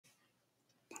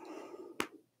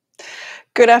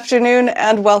Good afternoon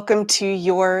and welcome to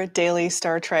your daily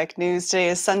Star Trek news. Today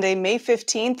is Sunday, May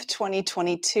 15th,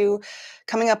 2022.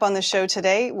 Coming up on the show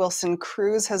today, Wilson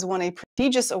Cruz has won a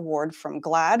prestigious award from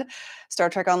GLAAD. Star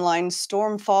Trek Online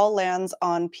Stormfall lands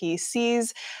on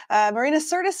PCs. Marina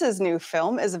Sirtis' new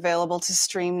film is available to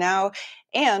stream now.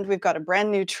 And we've got a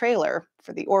brand new trailer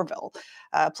for the Orville.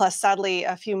 Plus, sadly,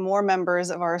 a few more members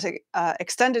of our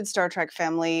extended Star Trek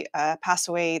family passed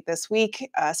away this week.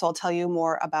 So I'll tell you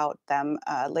more about them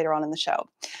later on in the show.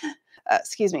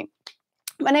 Excuse me.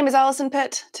 My name is Alison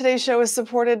Pitt. Today's show is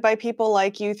supported by people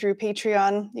like you through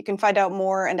Patreon. You can find out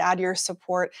more and add your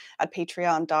support at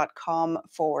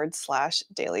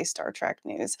patreon.com/daily Star Trek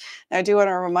news. Now, I do want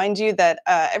to remind you that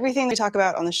everything we talk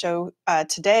about on the show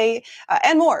today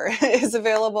and more is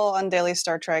available on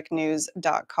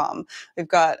dailystartreknews.com. We've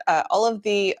got all of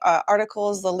the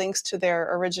articles, the links to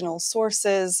their original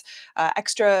sources,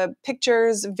 extra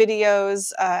pictures,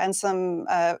 videos, and some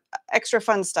extra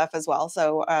fun stuff as well.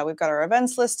 So we've got our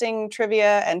events listing,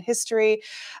 trivia, and history.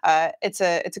 It's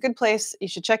a good place. You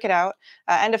should check it out.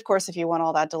 And of course, if you want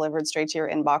all that delivered straight to your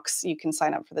inbox, you can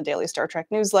sign up for the Daily Star Trek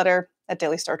newsletter at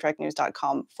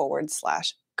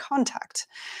dailystartreknews.com/contact.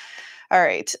 All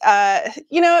right.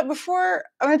 You know what? Before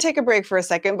I'm going to take a break for a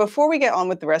second. Before we get on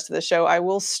with the rest of the show, I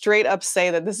will straight up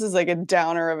say that this is like a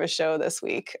downer of a show this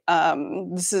week.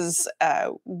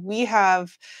 We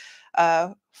have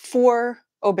 4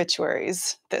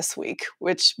 obituaries this week,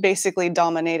 which basically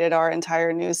dominated our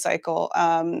entire news cycle.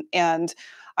 And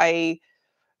I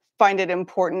find it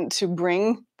important to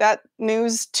bring that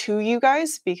news to you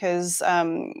guys because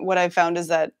what I've found is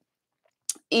that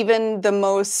even the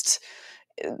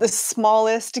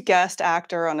smallest guest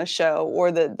actor on a show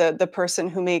or the person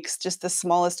who makes just the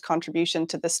smallest contribution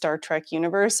to the Star Trek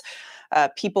universe,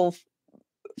 people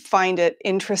find it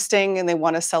interesting and they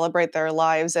want to celebrate their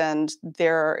lives, and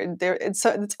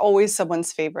it's always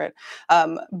someone's favorite.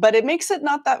 But it makes it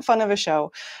not that fun of a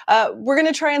show. We're going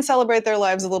to try and celebrate their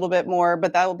lives a little bit more,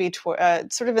 but that will be sort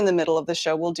of in the middle of the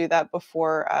show. We'll do that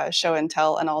before show and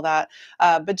tell and all that.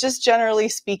 But just generally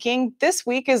speaking, this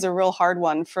week is a real hard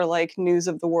one for like news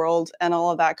of the world and all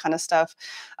of that kind of stuff.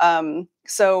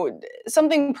 So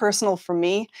something personal for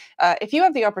me, if you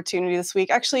have the opportunity this week,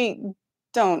 actually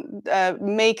don't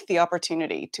make the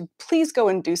opportunity to please go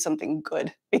and do something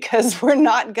good, because we're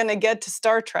not going to get to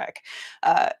Star Trek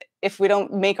if we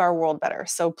don't make our world better.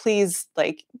 So please,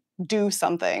 like, do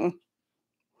something.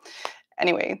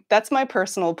 Anyway, that's my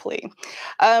personal plea.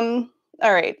 All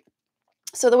right.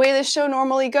 So the way this show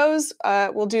normally goes,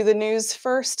 we'll do the news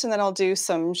first, and then I'll do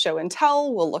some show and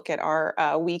tell. We'll look at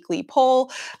our weekly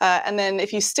poll. And then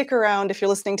if you stick around, if you're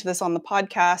listening to this on the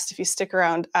podcast, if you stick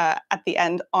around at the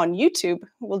end on YouTube,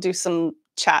 we'll do some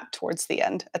chat towards the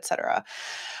end, etc.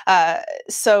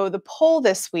 So the poll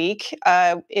this week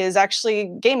is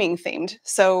actually gaming themed.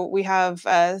 So we have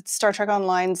Star Trek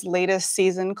Online's latest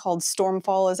season called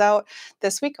Stormfall is out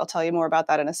this week. I'll tell you more about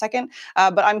that in a second.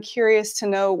 But I'm curious to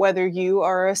know whether you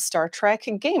are a Star Trek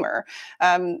gamer.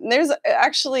 There's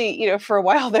actually, for a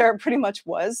while there, it pretty much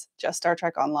was just Star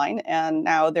Trek Online. And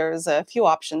now there's a few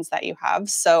options that you have.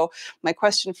 So my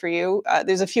question for you,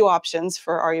 there's a few options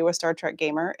for are you a Star Trek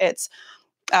gamer? It's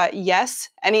yes,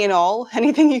 any and all,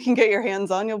 anything you can get your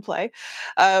hands on, you'll play.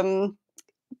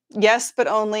 Yes, but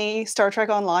only Star Trek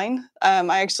Online.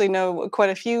 I actually know quite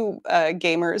a few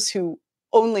gamers who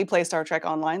only play Star Trek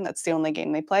Online. That's the only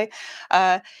game they play.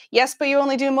 Yes, but you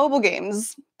only do mobile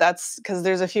games. That's because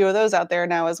there's a few of those out there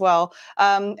now as well.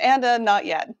 And not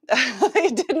yet.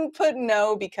 I didn't put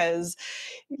no because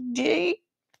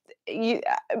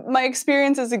my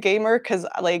experience as a gamer, because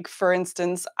like for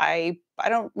instance, I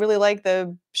don't really like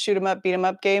the shoot 'em up, beat 'em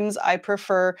up games. I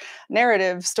prefer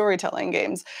narrative storytelling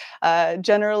games.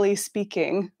 Generally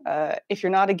speaking, if you're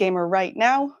not a gamer right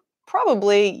now,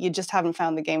 probably you just haven't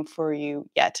found the game for you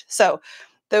yet. So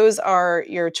those are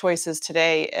your choices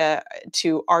today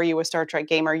to are you a Star Trek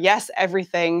gamer? Yes,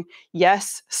 everything.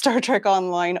 Yes, Star Trek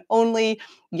Online only.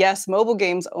 Yes, mobile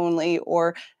games only,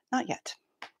 or not yet.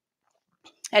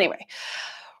 Anyway,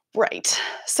 right.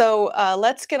 So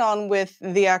let's get on with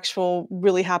the actual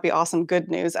really happy, awesome, good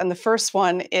news. And the first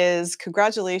one is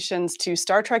congratulations to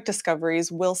Star Trek Discovery's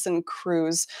Wilson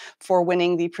Cruz for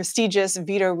winning the prestigious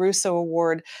Vito Russo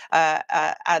Award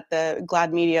at the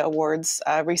GLAAD Media Awards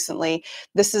recently.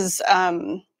 This is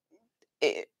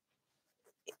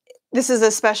this is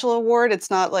a special award. It's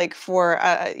not like for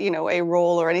a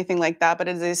role or anything like that, but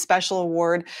it is a special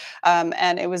award,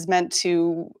 and it was meant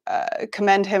to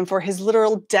commend him for his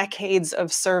literal decades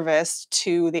of service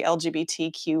to the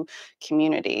LGBTQ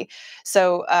community.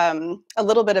 So a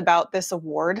little bit about this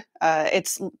award.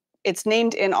 It's it's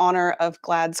named in honor of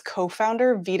GLAAD's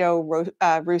co-founder,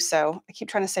 Russo. I keep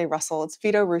trying to say Russell. It's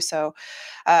Vito Russo.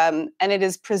 And it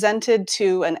is presented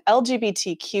to an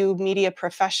LGBTQ media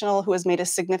professional who has made a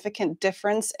significant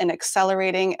difference in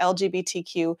accelerating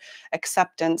LGBTQ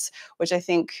acceptance, which I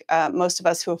think most of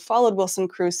us who have followed Wilson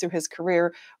Cruz through his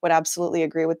career would absolutely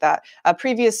agree with that.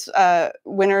 Previous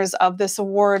winners of this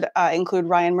award include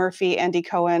Ryan Murphy, Andy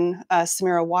Cohen,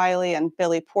 Samira Wiley, and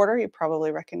Billy Porter. You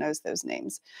probably recognize those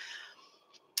names.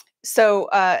 So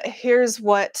here's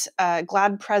what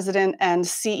GLAAD president and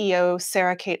CEO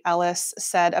Sarah Kate Ellis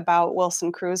said about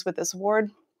Wilson Cruz with this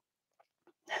award.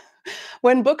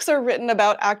 When books are written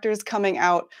about actors coming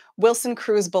out, Wilson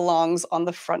Cruz belongs on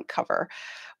the front cover.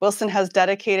 Wilson has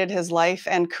dedicated his life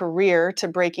and career to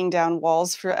breaking down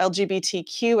walls for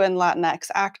LGBTQ and Latinx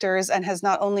actors, and has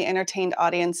not only entertained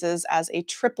audiences as a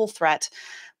triple threat,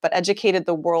 but educated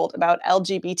the world about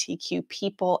LGBTQ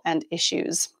people and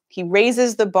issues. He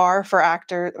raises the bar for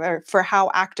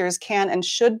how actors can and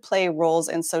should play roles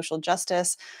in social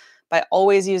justice by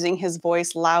always using his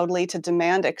voice loudly to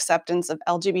demand acceptance of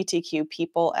LGBTQ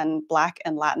people and Black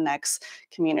and Latinx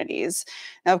communities.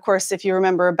 Now, of course, if you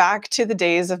remember back to the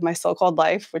days of My So-Called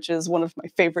Life, which is one of my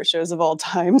favorite shows of all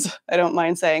times, I don't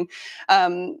mind saying,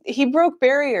 he broke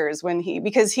barriers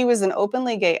because he was an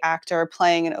openly gay actor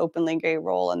playing an openly gay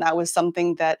role, and that was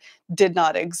something that did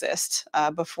not exist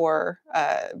before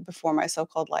My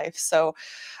So-Called Life. So,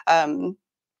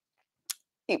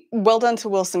 well done to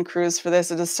Wilson Cruz for this.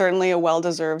 It is certainly a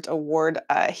well-deserved award.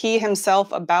 He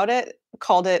himself about it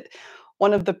called it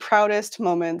one of the proudest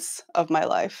moments of my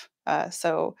life.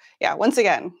 So yeah, once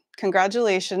again,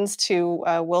 congratulations to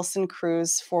Wilson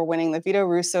Cruz for winning the Vito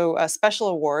Russo Special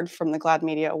Award from the GLAAD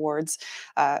Media Awards.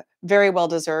 Very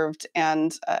well-deserved.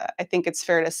 And I think it's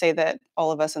fair to say that all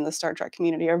of us in the Star Trek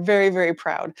community are very, very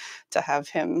proud to have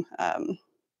him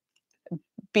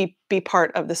be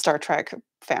part of the Star Trek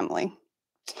family.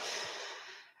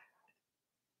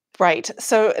 Right.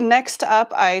 So next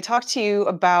up, I talked to you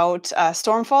about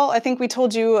Stormfall. I think we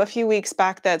told you a few weeks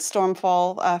back that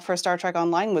Stormfall for Star Trek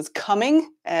Online was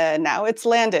coming, and now it's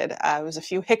landed. It was a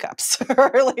few hiccups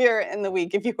earlier in the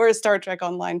week. If you were a Star Trek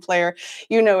Online player,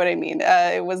 you know what I mean.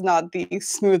 It was not the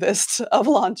smoothest of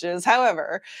launches.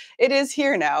 However, it is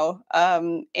here now,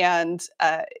 and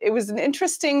it was so it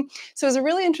was a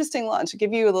really interesting launch. To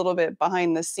give you a little bit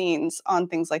behind the scenes on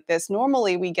things like this,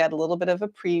 normally we get a little bit of a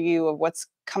preview of what's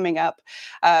coming up.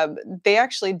 They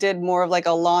actually did more of like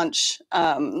a launch,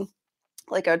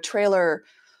 like a trailer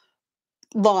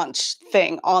launch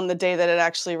thing on the day that it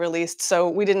actually released. So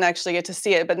we didn't actually get to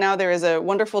see it, but now there is a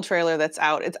wonderful trailer that's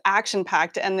out. It's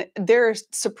action-packed, and there are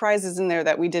surprises in there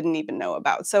that we didn't even know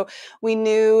about. So we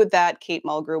knew that Kate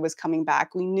Mulgrew was coming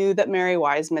back. We knew that Mary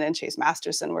Wiseman and Chase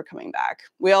Masterson were coming back.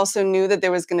 We also knew that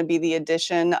there was going to be the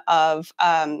addition of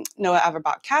Noah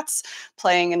Averbach-Katz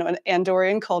playing an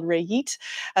Andorian called Ray Yeet.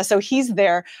 So he's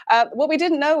there. What we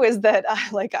didn't know is that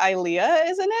like Ilea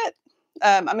is in it.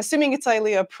 I'm assuming it's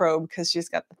Ilea Probe because she's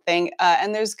got the thing.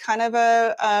 And there's kind of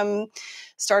a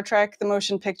Star Trek, the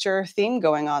motion picture theme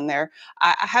going on there.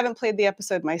 I haven't played the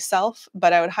episode myself,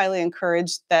 but I would highly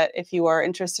encourage that if you are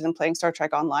interested in playing Star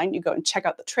Trek Online, you go and check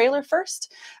out the trailer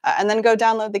first, and then go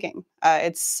download the game.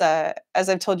 It's, as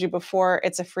I've told you before,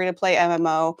 it's a free-to-play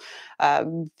MMO.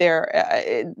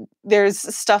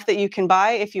 There's stuff that you can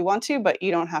buy if you want to, but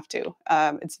you don't have to.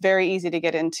 It's very easy to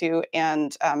get into,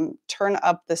 and turn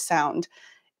up the sound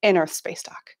in Earth Space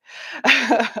Dock.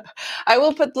 I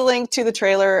will put the link to the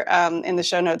trailer in the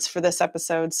show notes for this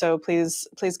episode, so please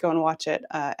go and watch it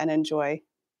and enjoy.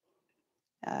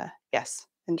 Yes,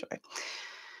 enjoy.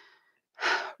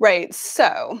 Right,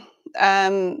 so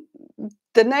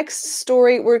the next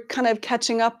story, we're kind of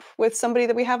catching up with somebody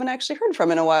that we haven't actually heard from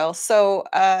in a while. So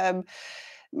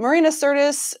Marina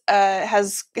Sirtis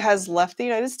has left the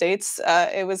United States.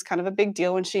 It was kind of a big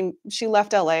deal when she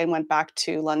left LA and went back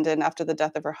to London after the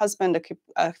death of her husband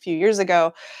a few years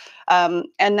ago. And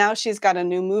now she's got a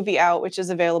new movie out, which is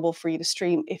available for you to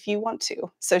stream if you want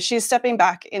to. So she's stepping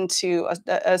back into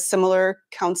a similar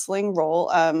counseling role.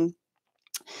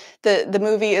 The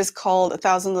movie is called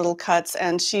 1,000 Little Cuts,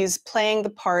 and she's playing the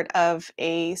part of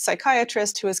a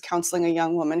psychiatrist who is counseling a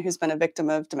young woman who's been a victim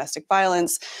of domestic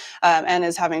violence and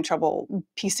is having trouble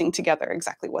piecing together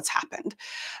exactly what's happened.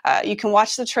 You can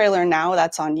watch the trailer now.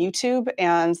 That's on YouTube,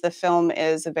 and the film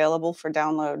is available for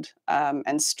download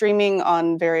and streaming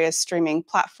on various streaming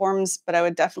platforms, but I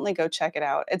would definitely go check it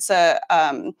out.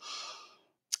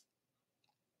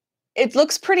 It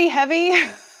looks pretty heavy.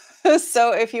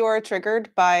 So if you are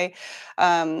triggered by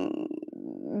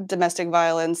domestic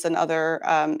violence and other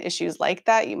issues like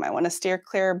that, you might want to steer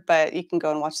clear, but you can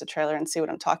go and watch the trailer and see what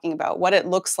I'm talking about. What it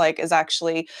looks like is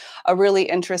actually a really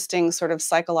interesting sort of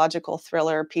psychological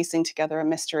thriller piecing together a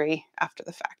mystery after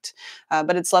the fact.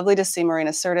 But it's lovely to see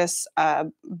Marina Sirtis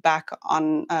back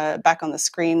on the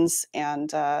screens.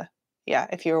 And yeah,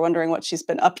 if you were wondering what she's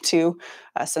been up to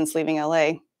since leaving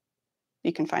LA,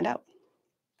 you can find out.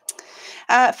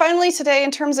 Finally today,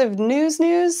 in terms of news,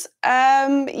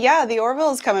 yeah, the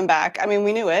Orville is coming back. I mean,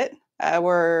 we knew it.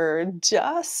 We're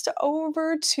just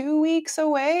over 2 weeks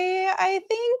away, I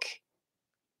think.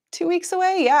 2 weeks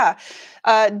away, yeah.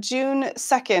 June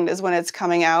 2nd is when it's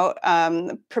coming out,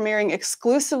 premiering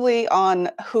exclusively on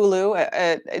Hulu.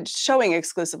 It's showing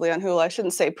exclusively on Hulu. I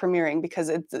shouldn't say premiering, because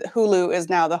Hulu is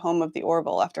now the home of the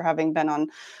Orville after having been on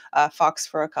Fox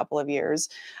for a couple of years.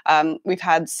 We've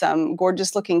had some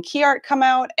gorgeous looking key art come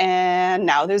out, and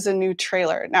now there's a new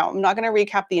trailer. Now, I'm not going to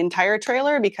recap the entire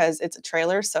trailer because it's a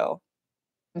trailer, so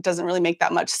it doesn't really make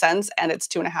that much sense, and it's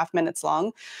 2.5 minutes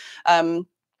long.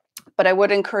 But I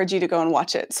would encourage you to go and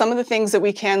watch it. Some of the things that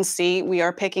we can see, we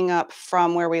are picking up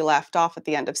from where we left off at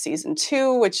the end of season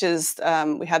 2, which is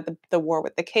we had the war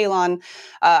with the Kalon.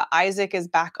 Isaac is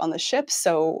back on the ship,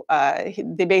 so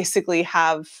they basically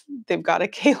they've got a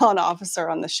Kalon officer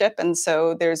on the ship, and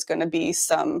so there's going to be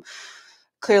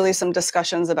clearly some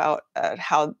discussions about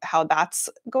how that's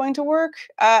going to work.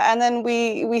 And then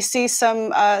we see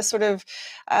some sort of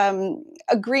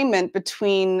agreement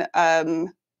between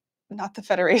not the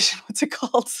Federation, what's it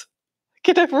called? I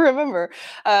can never remember.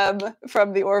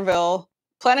 From the Orville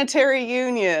Planetary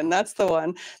Union, that's the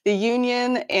one. The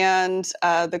Union and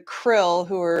the Krill,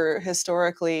 who were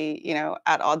historically,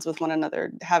 at odds with one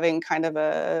another, having kind of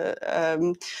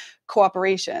a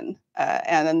cooperation,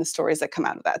 and then the stories that come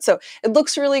out of that. So it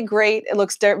looks really great. It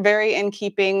looks very in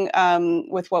keeping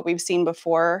with what we've seen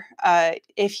before.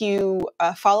 If you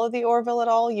follow the Orville at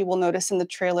all, you will notice in the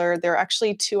trailer, there are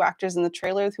actually 2 actors in the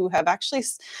trailer who have actually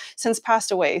since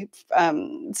passed away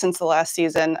since the last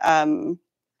season.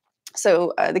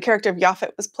 So the character of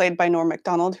Yaphet was played by Norm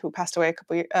Macdonald, who passed away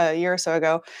a year or so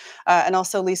ago. And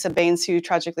also Lisa Baines, who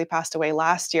tragically passed away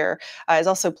last year, is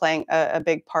also playing a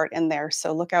big part in there.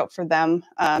 So look out for them.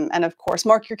 And of course,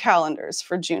 mark your calendars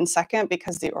for June 2nd,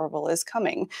 because the Orville is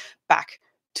coming back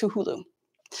to Hulu.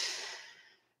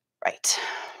 Right.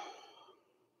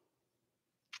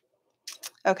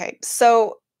 Okay,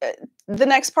 so the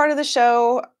next part of the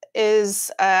show is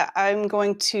I'm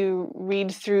going to read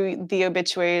through the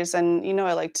obituaries, and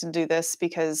I like to do this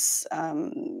because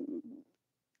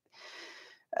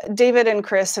David and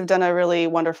Chris have done a really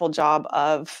wonderful job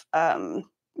of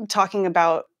talking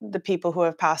about the people who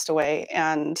have passed away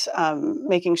and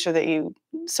making sure that you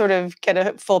sort of get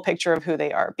a full picture of who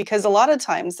they are. Because a lot of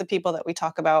times the people that we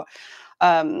talk about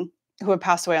who have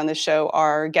passed away on this show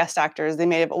are guest actors. They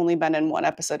may have only been in one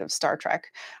episode of Star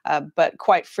Trek, but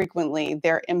quite frequently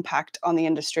their impact on the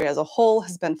industry as a whole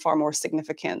has been far more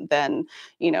significant than,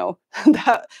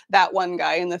 that one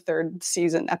guy in the 3rd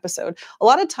season episode. A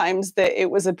lot of times it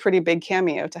was a pretty big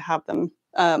cameo to have them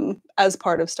as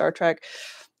part of Star Trek.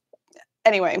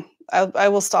 Anyway, I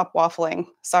will stop waffling.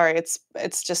 Sorry,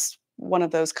 it's just one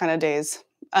of those kind of days.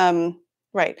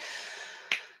 Right.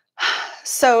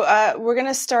 So we're going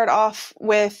to start off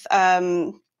with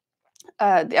the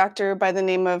actor by the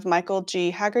name of Michael G.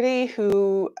 Haggerty,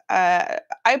 who I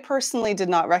personally did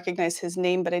not recognize his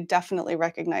name, but I definitely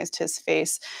recognized his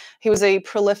face. He was a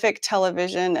prolific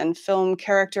television and film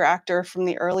character actor from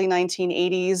the early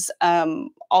 1980s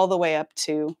all the way up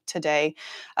to today.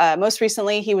 Most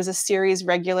recently, he was a series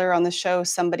regular on the show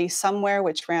Somebody Somewhere,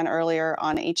 which ran earlier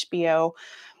on HBO.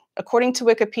 According to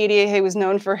Wikipedia, he was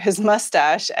known for his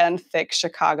mustache and thick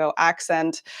Chicago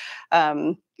accent,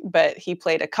 but he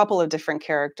played a couple of different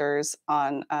characters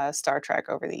on Star Trek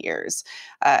over the years.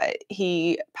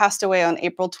 He passed away on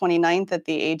April 29th at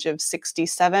the age of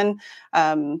 67.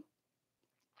 I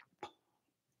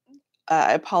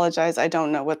apologize, I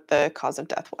don't know what the cause of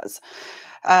death was.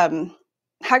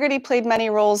 Haggerty played many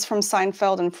roles from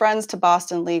Seinfeld and Friends to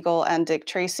Boston Legal and Dick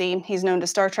Tracy. He's known to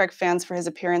Star Trek fans for his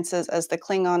appearances as the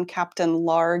Klingon Captain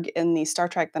Larg in the Star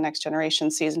Trek The Next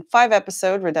Generation Season 5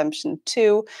 episode, Redemption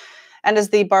 2, and as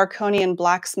the Barconian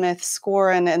blacksmith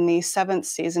Scorin in the 7th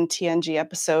season TNG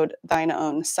episode, Thine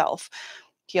Own Self.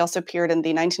 He also appeared in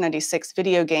the 1996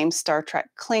 video game Star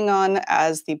Trek Klingon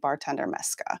as the bartender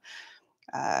Meska.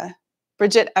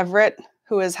 Bridget Everett,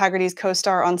 who is Haggerty's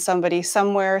co-star on Somebody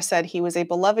Somewhere, said he was a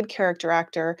beloved character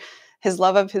actor. His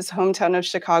love of his hometown of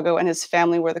Chicago and his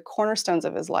family were the cornerstones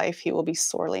of his life. He will be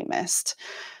sorely missed.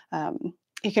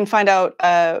 You can find out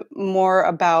more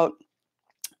about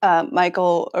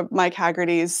Mike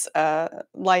Haggerty's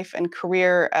life and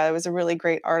career. It was a really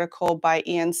great article by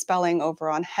Ian Spelling over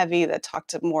on Heavy that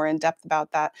talked more in depth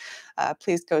about that.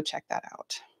 Please go check that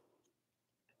out.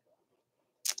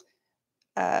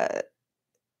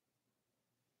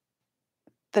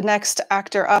 The next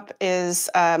actor up is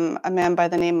a man by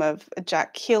the name of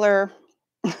Jack Keeler.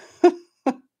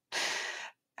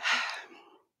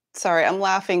 Sorry, I'm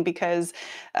laughing because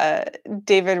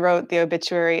David wrote the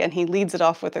obituary and he leads it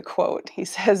off with a quote. He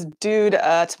says, "Dude,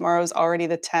 tomorrow's already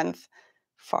the 10th.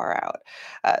 Far out."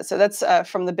 So that's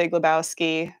from The Big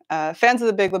Lebowski. Fans of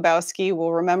The Big Lebowski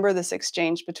will remember this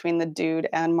exchange between the dude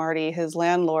and Marty, his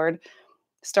landlord.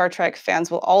 Star Trek fans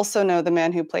will also know the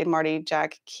man who played Marty,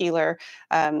 Jack Keeler.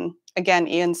 Again,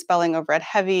 Ian Spelling over at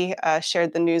Heavy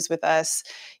shared the news with us.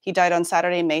 He died on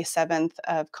Saturday, May 7th,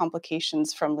 of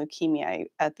complications from leukemia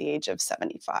at the age of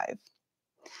 75.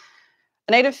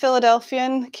 A native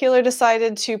Philadelphian, Keeler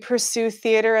decided to pursue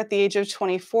theater at the age of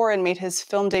 24 and made his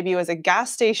film debut as a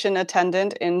gas station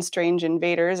attendant in Strange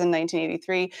Invaders in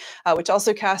 1983, which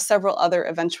also cast several other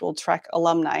eventual Trek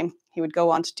alumni. He would go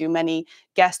on to do many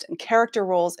guest and character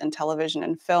roles in television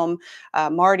and film,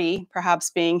 Marty perhaps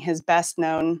being his best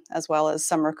known, as well as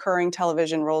some recurring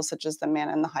television roles such as The Man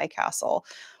in the High Castle.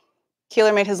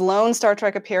 Keeler made his lone Star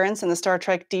Trek appearance in the Star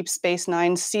Trek Deep Space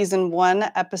Nine Season 1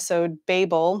 episode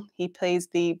Babel. He plays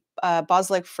the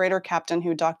Boslek freighter captain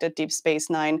who docked at Deep Space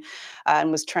Nine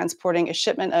and was transporting a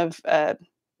shipment of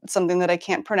something that I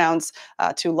can't pronounce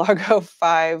to Largo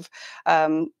 5.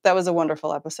 That was a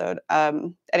wonderful episode.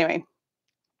 Anyway,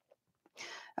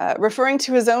 referring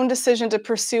to his own decision to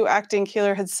pursue acting,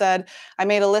 Keeler had said, "I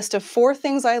made a list of 4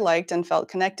 things I liked and felt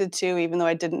connected to, even though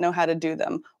I didn't know how to do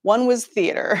them. One was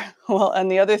theater, well, and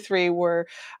the other 3 were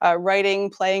writing,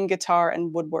 playing guitar,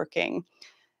 and woodworking.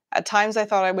 At times, I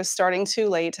thought I was starting too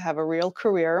late to have a real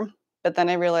career, but then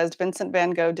I realized Vincent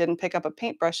van Gogh didn't pick up a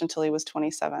paintbrush until he was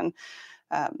 27.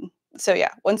 So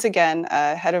yeah, once again,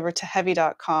 head over to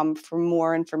heavy.com for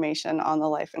more information on the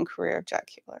life and career of Jack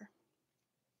Keeler.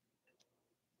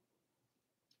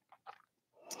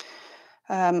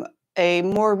 A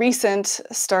more recent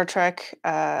Star Trek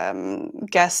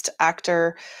guest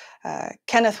actor,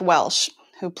 Kenneth Welsh,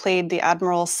 who played the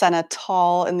Admiral Senna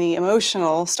Tall in the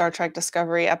emotional Star Trek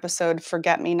Discovery episode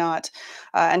Forget Me Not,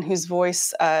 and whose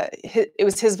voice, it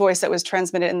was his voice that was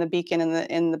transmitted in the beacon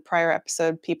in the prior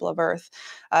episode People of Earth,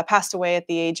 passed away at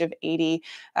the age of 80.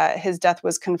 His death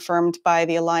was confirmed by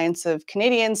the Alliance of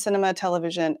Canadian Cinema,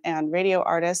 Television, and Radio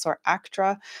Artists, or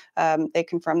ACTRA. They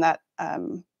confirmed that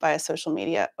via social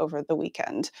media over the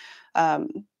weekend.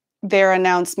 Their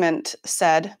announcement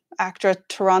said, "ACTRA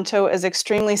Toronto is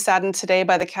extremely saddened today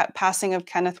by the passing of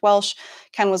Kenneth Welsh.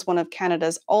 Ken was one of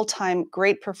Canada's all-time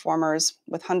great performers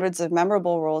with hundreds of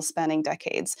memorable roles spanning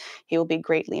decades. He will be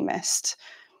greatly missed."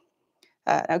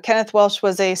 Now, Kenneth Welsh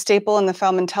was a staple in the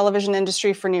film and television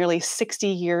industry for nearly 60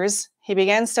 years. He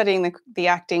began studying the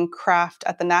acting craft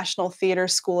at the National Theatre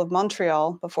School of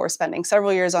Montreal before spending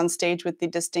several years on stage with the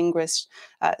distinguished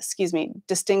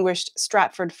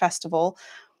Stratford Festival.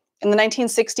 In the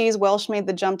 1960s, Welsh made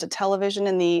the jump to television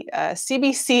in the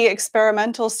CBC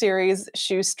experimental series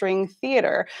Shoestring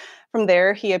Theatre. From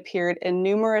there, he appeared in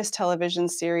numerous television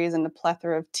series and a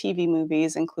plethora of TV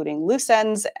movies, including Loose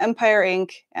Ends, Empire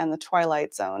Inc., and The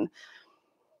Twilight Zone.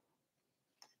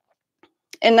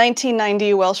 In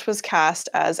 1990, Welsh was cast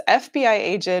as FBI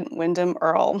agent Wyndham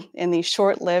Earle in the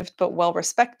short-lived but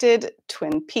well-respected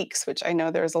Twin Peaks, which I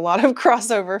know there's a lot of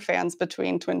crossover fans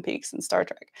between Twin Peaks and Star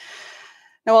Trek.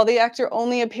 Now, while the actor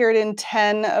only appeared in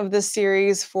 10 of the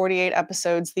series' 48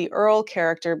 episodes, the Earl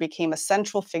character became a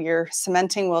central figure,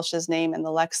 cementing Welsh's name in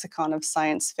the lexicon of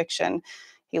science fiction.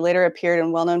 He later appeared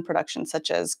in well-known productions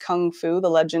such as Kung Fu: The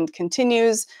Legend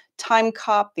Continues, Time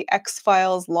Cop, The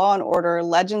X-Files, Law and Order,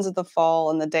 Legends of the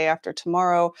Fall, and The Day After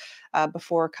Tomorrow,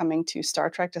 before coming to Star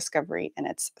Trek Discovery in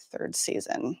its 3rd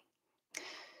season.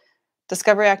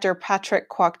 Discovery actor Patrick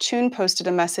Kwok-Chun posted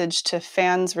a message to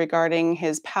fans regarding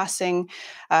his passing,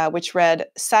 which read,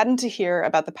 "Saddened to hear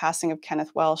about the passing of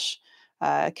Kenneth Welsh.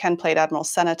 Ken played Admiral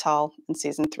Senna Tall in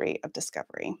Season 3 of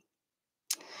Discovery."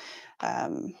 Yeah.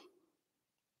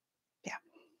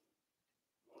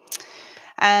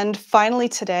 And finally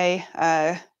today,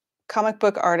 comic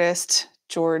book artist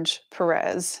George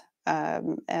Perez.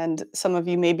 And some of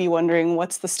you may be wondering,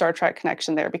 what's the Star Trek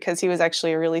connection there? Because he was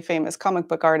actually a really famous comic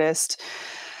book artist.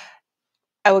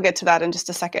 I will get to that in just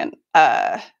a second.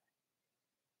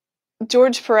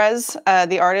 George Perez,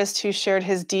 the artist who shared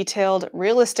his detailed,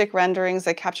 realistic renderings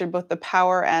that captured both the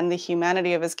power and the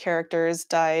humanity of his characters,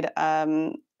 died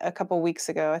a couple weeks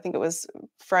ago. I think it was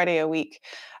Friday a week,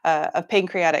 of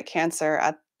pancreatic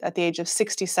cancer at the age of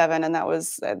 67, and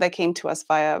that came to us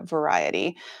via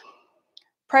Variety.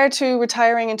 Prior to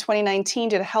retiring in 2019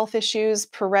 due to health issues,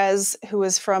 Perez, who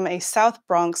was from a South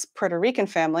Bronx Puerto Rican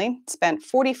family, spent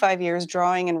 45 years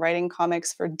drawing and writing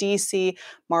comics for DC,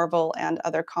 Marvel, and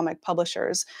other comic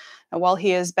publishers. And while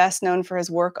he is best known for his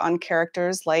work on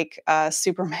characters like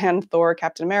Superman, Thor,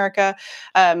 Captain America,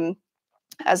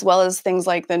 as well as things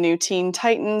like the new Teen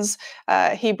Titans,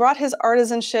 he brought his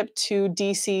artisanship to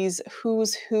DC's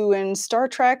Who's Who in Star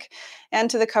Trek and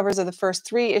to the covers of the first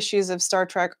 3 issues of Star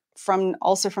Trek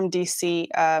also from DC,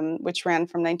 which ran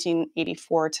from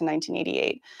 1984 to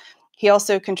 1988. He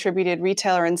also contributed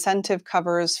retailer incentive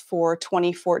covers for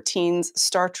 2014's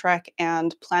Star Trek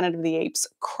and Planet of the Apes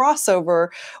crossover,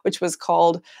 which was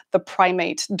called The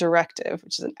Primate Directive,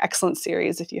 which is an excellent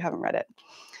series if you haven't read it.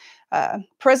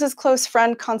 Perez's close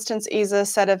friend Constance Isa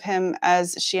said of him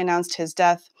as she announced his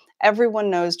death, "Everyone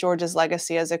knows George's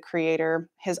legacy as a creator.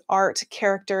 His art,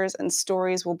 characters, and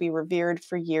stories will be revered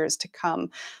for years to come.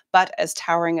 But as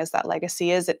towering as that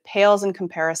legacy is, it pales in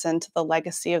comparison to the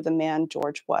legacy of the man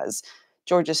George was.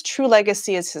 George's true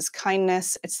legacy is his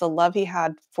kindness. It's the love he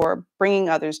had for bringing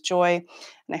others joy.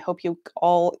 And I hope you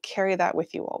all carry that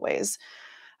with you always."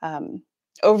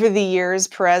 Over the years,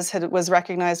 Perez was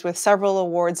recognized with several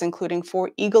awards, including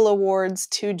 4 Eagle Awards,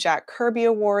 2 Jack Kirby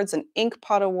Awards, an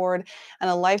Inkpot Award, and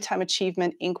a Lifetime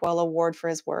Achievement Inkwell Award for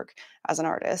his work as an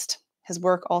artist. His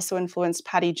work also influenced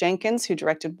Patty Jenkins, who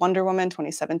directed Wonder Woman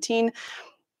 2017,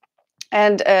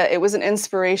 and it was an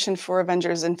inspiration for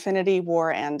Avengers Infinity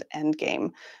War and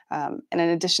Endgame. And in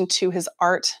addition to his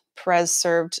art, Perez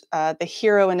served the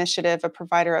Hero Initiative, a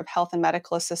provider of health and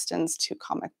medical assistance to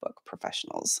comic book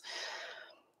professionals.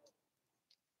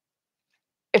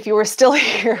 If you are still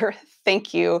here,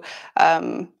 thank you.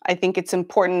 I think it's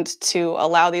important to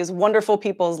allow these wonderful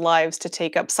people's lives to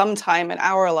take up some time in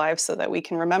our lives so that we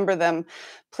can remember them.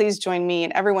 Please join me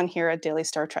and everyone here at Daily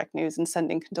Star Trek News in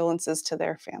sending condolences to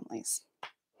their families.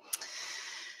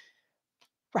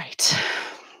 Right.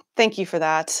 Thank you for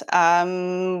that.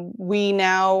 We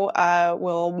now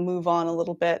will move on a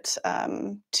little bit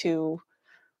to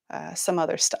some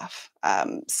other stuff.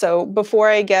 So before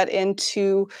I get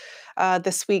into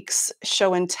this week's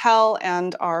show and tell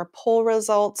and our poll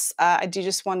results, I do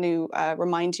just want to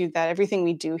remind you that everything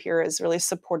we do here is really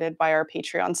supported by our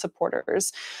Patreon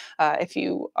supporters. If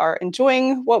you are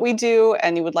enjoying what we do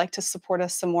and you would like to support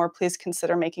us some more, please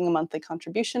consider making a monthly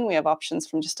contribution. We have options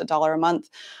from just $1 a month.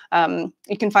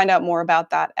 You can find out more about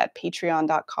that at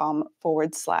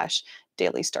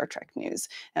patreon.com/Daily Star Trek News.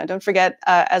 Now, don't forget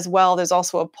as well, there's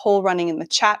also a poll running in the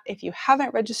chat. If you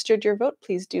haven't registered your vote,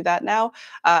 please do that now.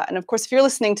 And of course, if you're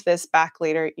listening to this back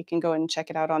later, you can go and check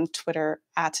it out on Twitter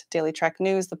at Daily Trek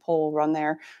News. The poll will run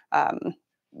there.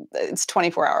 It's a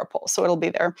 24-hour poll, so it'll be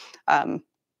there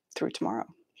through tomorrow.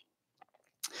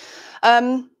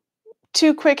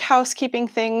 2 quick housekeeping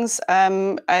things.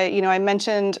 I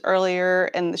mentioned earlier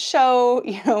in the show,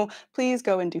 please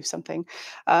go and do something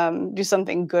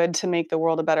good to make the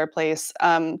world a better place.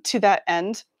 To that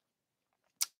end,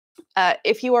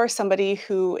 if you are somebody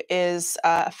who is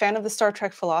a fan of the Star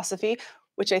Trek philosophy,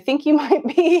 which I think you might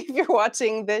be if you're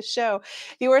watching this show.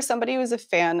 If you are somebody who is a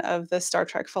fan of the Star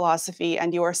Trek philosophy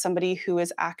and you are somebody who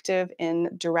is active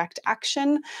in direct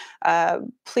action,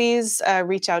 please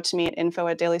reach out to me at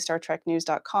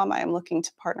info@dailystartreknews.com. I am looking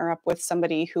to partner up with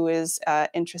somebody who is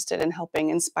interested in helping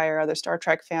inspire other Star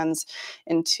Trek fans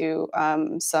into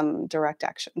some direct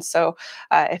action. So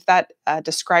if that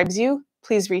describes you,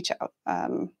 please reach out.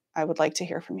 I would like to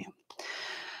hear from you.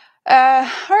 All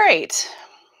right.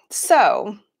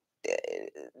 So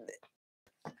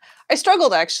I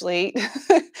struggled, actually.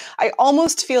 I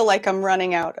almost feel like I'm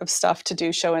running out of stuff to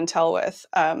do show and tell with.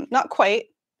 Not quite.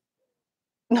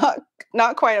 Not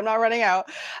quite. I'm not running out.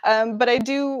 But I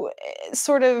do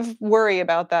sort of worry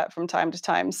about that from time to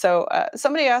time. So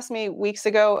somebody asked me weeks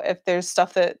ago if there's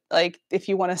stuff that, if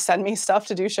you want to send me stuff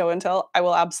to do show and tell, I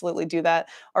will absolutely do that.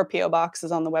 Our PO box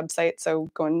is on the website, so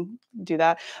go and do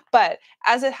that. But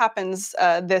as it happens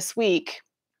this week,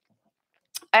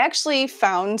 I actually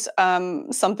found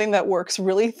something that works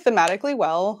really thematically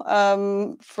well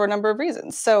for a number of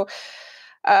reasons. So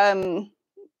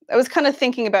I was kind of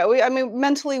thinking about,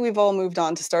 mentally we've all moved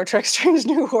on to Star Trek Strange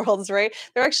New Worlds, right?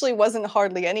 There actually wasn't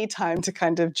hardly any time to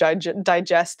kind of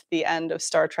digest the end of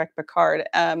Star Trek Picard.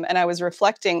 And I was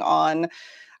reflecting on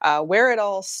where it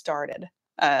all started.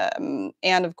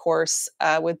 And of course,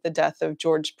 with the death of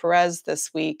George Perez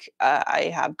this week,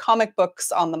 I have comic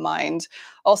books on the mind.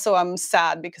 Also, I'm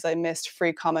sad because I missed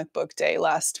Free Comic Book Day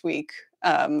last week.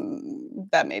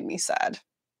 That made me sad.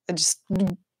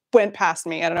 went past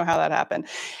me. I don't know how that happened.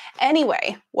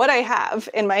 Anyway, what I have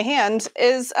in my hand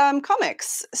is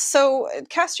comics. So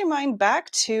cast your mind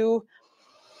back to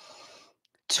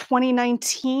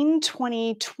 2019,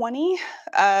 2020,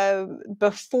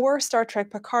 before Star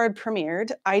Trek Picard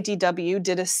premiered, IDW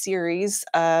did a series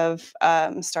of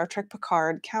Star Trek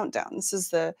Picard countdown. This is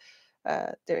there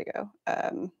you go.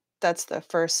 That's the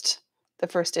first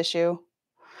issue.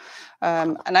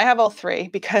 And I have all three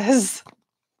because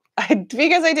I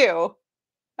do.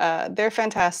 They're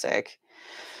fantastic.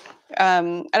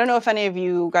 I don't know if any of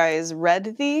you guys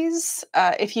read these.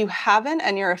 If you haven't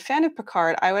and you're a fan of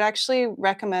Picard, I would actually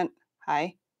recommend.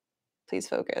 Hi, please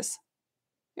focus.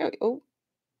 There we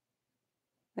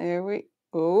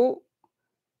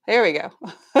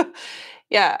go.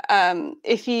 Yeah.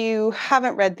 If you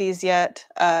haven't read these yet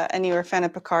and you're a fan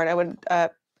of Picard, I would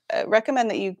recommend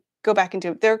that you go back and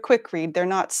do it. They're a quick read. They're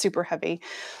not super heavy,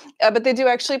 but they do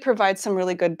actually provide some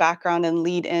really good background and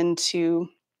lead into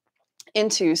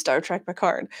Star Trek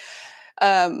Picard.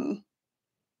 I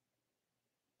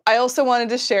also wanted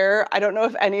to share, I don't know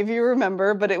if any of you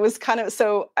remember, but it was kind of,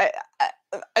 so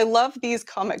I love these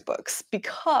comic books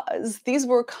because these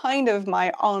were kind of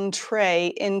my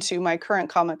entree into my current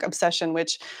comic obsession,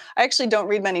 which I actually don't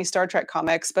read many Star Trek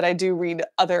comics, but I do read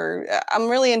I'm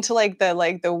really into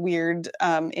the weird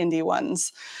indie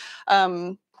ones.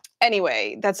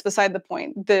 Anyway, that's beside the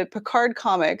point. The Picard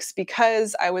comics,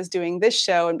 because I was doing this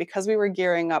show and because we were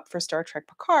gearing up for Star Trek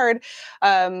Picard,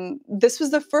 this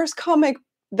was the first comic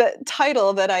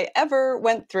title that I ever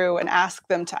went through and asked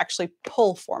them to actually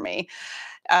pull for me.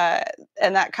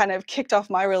 And that kind of kicked off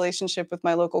my relationship with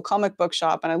my local comic book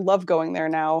shop. And I love going there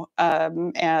now.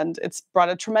 And it's brought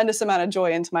a tremendous amount of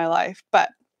joy into my life.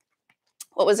 But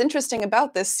what was interesting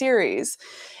about this series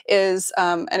is,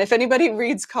 and if anybody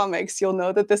reads comics, you'll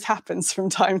know that this happens from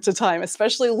time to time,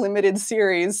 especially limited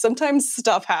series. Sometimes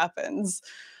stuff happens.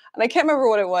 And I can't remember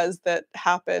what it was that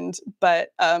happened,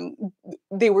 but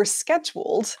they were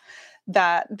scheduled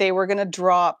that they were going to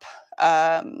drop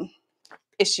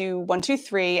issue 1, 2,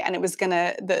 3, and it was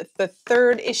the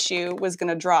third issue was going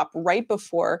to drop right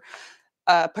before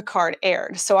Picard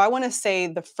aired. So I want to say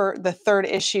the third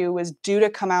issue was due to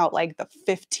come out like the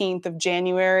 15th of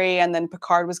January, and then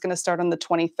Picard was going to start on the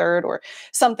 23rd or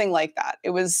something like that. It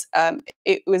was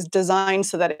designed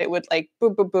so that it would like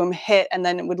boom, boom, boom, hit, and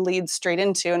then it would lead straight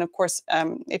into. And of course,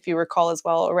 if you recall as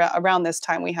well, around this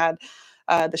time we had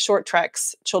the short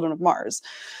treks, Children of Mars.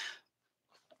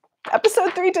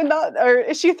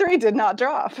 Issue 3 did not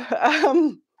drop.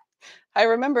 I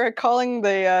remember calling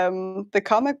the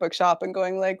comic book shop and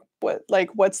going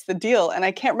what's the deal? And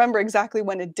I can't remember exactly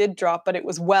when it did drop, but it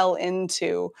was well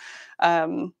into,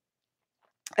 I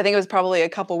think it was probably a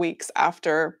couple weeks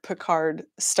after Picard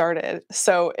started.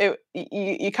 So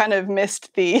you kind of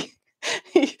missed the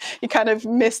you kind of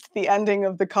missed the ending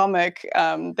of the comic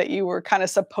that you were kind of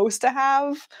supposed to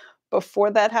have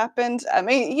before that happened. I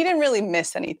mean, you didn't really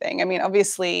miss anything. I mean,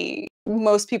 obviously,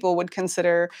 most people would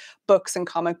consider books and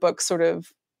comic books sort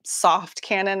of soft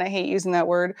canon. I hate using that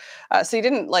word. So you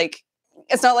didn't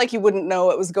it's not like you wouldn't know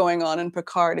what was going on in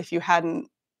Picard if you hadn't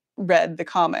read the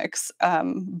comics.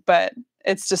 But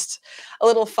it's just a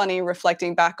little funny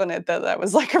reflecting back on it that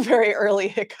was like a very early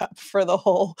hiccup for the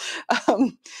whole,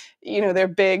 their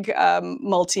big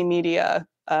multimedia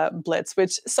blitz,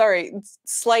 which, sorry,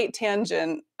 slight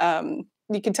tangent.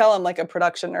 You can tell I'm like a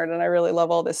production nerd and I really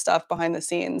love all this stuff behind the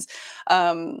scenes.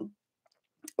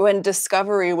 When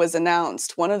Discovery was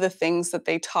announced, one of the things that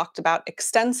they talked about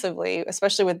extensively,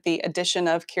 especially with the addition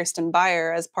of Kirsten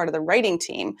Beyer as part of the writing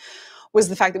team, was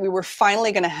the fact that we were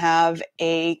finally going to have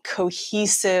a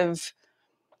cohesive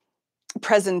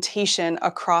presentation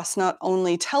across not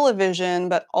only television,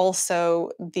 but also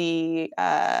the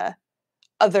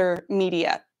other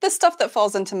media, the stuff that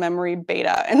falls into memory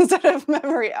beta instead of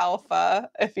memory alpha,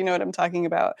 if you know what I'm talking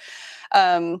about.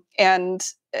 And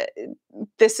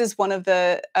this is one of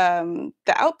the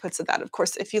outputs of that. Of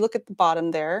course, if you look at the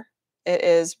bottom there, it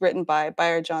is written by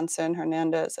Beyer, Johnson,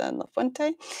 Hernandez, and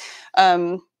Lafuente.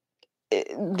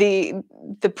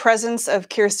 The presence of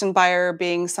Kirsten Beyer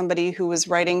being somebody who was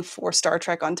writing for Star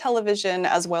Trek on television,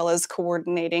 as well as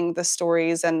coordinating the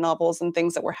stories and novels and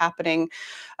things that were happening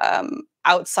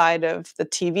outside of the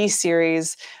TV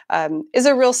series, is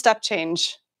a real step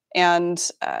change. And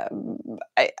I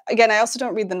also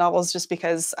don't read the novels just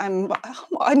because I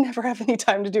never have any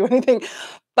time to do anything.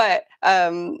 But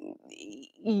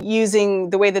using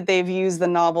the way that they've used the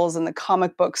novels and the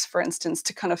comic books, for instance,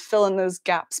 to kind of fill in those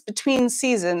gaps between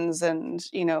seasons and,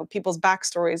 people's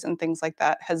backstories and things like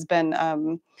that has been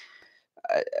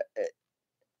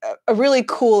a really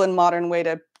cool and modern way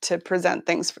to present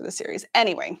things for the series.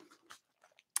 Anyway,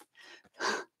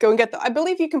 go and get them. I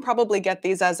believe you can probably get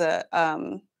these as a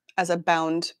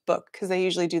bound book, because they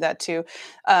usually do that too.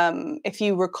 If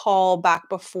you recall back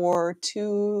before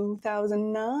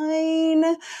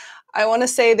 2009, I want to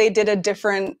say they did a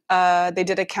different, they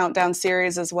did a countdown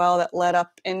series as well that led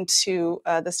up into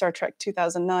the Star Trek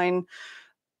 2009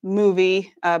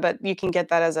 movie, but you can get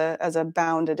that as a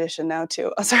bound edition now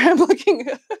too. Oh, sorry, I'm looking.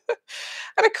 I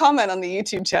had a comment on the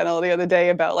YouTube channel the other day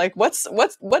about like what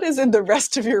is in the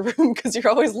rest of your room, because you're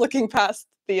always looking past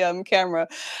the camera.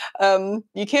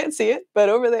 You can't see it, but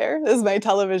over there is my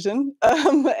television,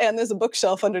 and there's a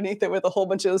bookshelf underneath it with a whole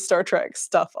bunch of Star Trek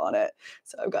stuff on it.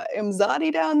 So I've got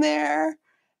Imzadi down there,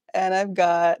 and I've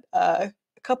got a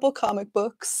couple comic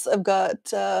books. I've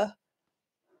got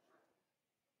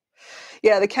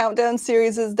yeah, the Countdown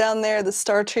series is down there. The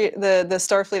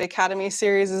Starfleet Academy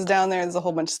series is down there. There's a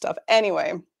whole bunch of stuff.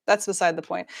 Anyway, that's beside the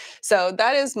point. So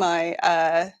that is my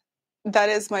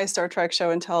Star Trek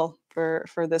show and tell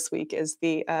for this week, is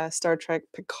the Star Trek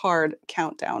Picard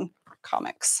Countdown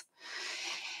comics.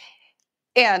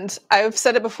 And I've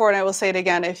said it before and I will say it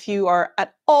again, if you are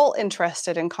at all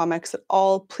interested in comics at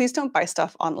all, please don't buy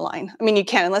stuff online. I mean, you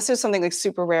can, unless there's something like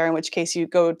super rare, in which case you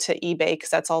go to eBay, because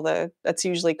that's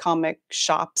usually comic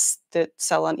shops that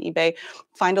sell on eBay.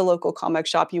 Find a local comic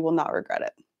shop, you will not regret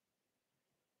it.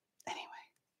 Anyway.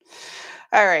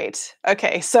 All right.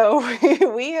 Okay, so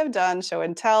we have done show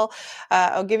and tell.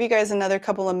 I'll give you guys another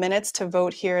couple of minutes to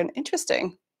vote here. And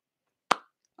interesting,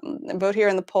 vote here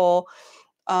in the poll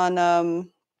on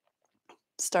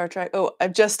Star Trek. Oh,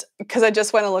 because I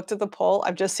just went and looked at the poll,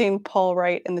 I've just seen Paul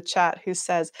Wright in the chat who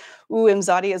says, ooh,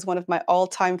 Imzadi is one of my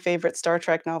all-time favorite Star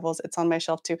Trek novels. It's on my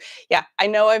shelf too. Yeah, I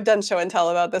know I've done show and tell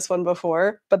about this one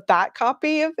before, but that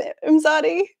copy of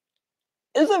Imzadi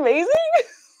is amazing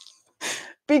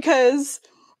because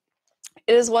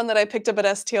it is one that I picked up at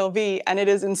STLV, and it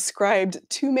is inscribed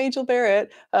to Majel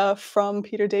Barrett from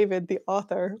Peter David, the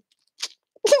author.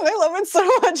 I love it so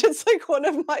much. It's like one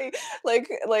of my like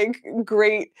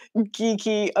great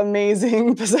geeky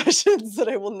amazing possessions that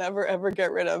I will never ever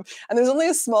get rid of. And there's only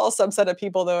a small subset of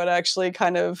people that would actually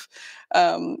kind of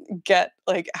get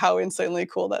like how insanely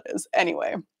cool that is.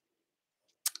 Anyway,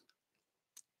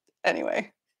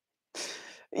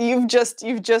 you've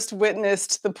just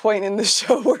witnessed the point in the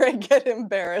show where I get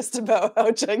embarrassed about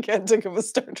how gigantic of a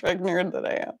Star Trek nerd that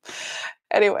I am.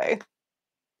 Anyway.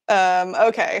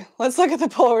 Okay, let's look at the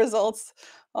poll results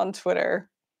on Twitter.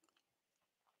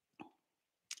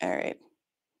 All right.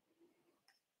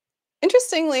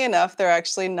 Interestingly enough, they're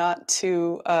actually not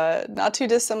too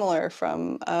dissimilar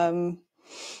from the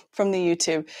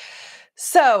YouTube.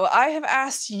 So I have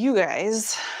asked you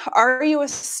guys, are you a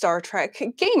Star Trek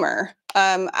gamer?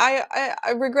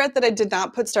 I regret that I did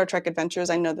not put Star Trek Adventures.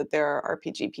 I know that there are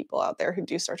RPG people out there who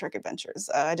do Star Trek Adventures.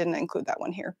 I didn't include that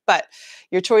one here. But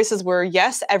your choices were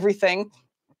yes, everything.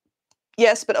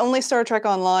 Yes, but only Star Trek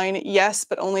Online. Yes,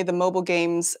 but only the mobile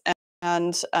games.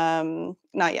 And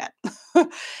not yet.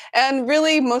 And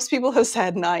really, most people have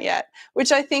said not yet,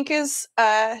 which I think is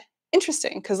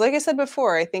interesting, because like I said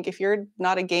before, I think if you're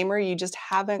not a gamer, you just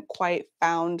haven't quite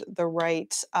found the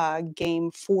right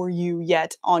game for you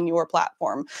yet on your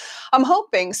platform. I'm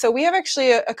hoping. So we have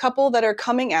actually a couple that are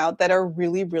coming out that are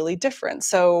really, really different.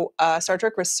 So Star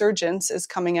Trek Resurgence is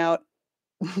coming out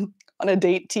on a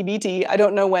date TBT. I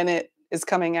don't know when it is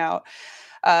coming out.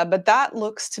 But that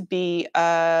looks to be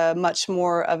much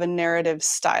more of a narrative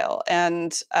style.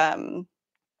 And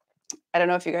I don't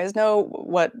know if you guys know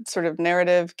what sort of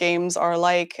narrative games are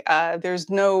like. There's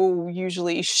no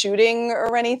usually shooting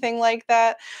or anything like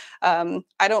that.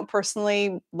 I don't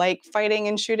personally like fighting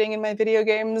and shooting in my video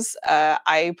games.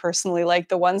 I personally like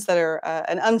the ones that are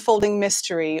an unfolding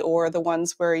mystery, or the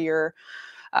ones where your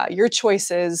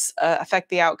choices affect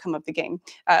the outcome of the game,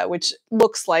 which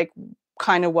looks like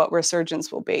kind of what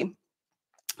Resurgence will be.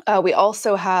 We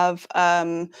also have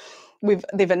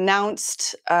they've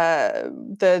announced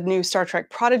the new Star Trek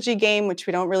Prodigy game, which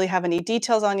we don't really have any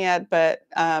details on yet, but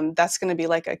that's going to be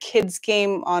like a kids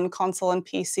game on console and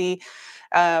PC.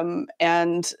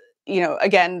 And you know,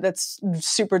 again, that's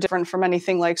super different from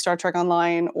anything like Star Trek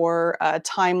Online or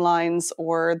Timelines,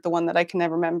 or the one that I can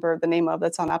never remember the name of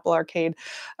that's on Apple Arcade.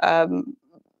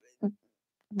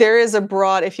 There is a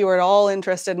broad, if you are at all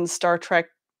interested in Star Trek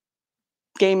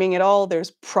gaming at all,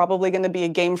 there's probably going to be a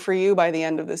game for you by the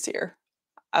end of this year.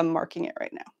 I'm marking it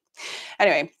right now.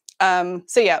 Anyway,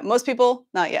 so yeah, most people,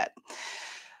 not yet.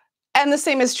 And the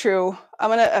same is true. Oh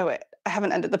wait, I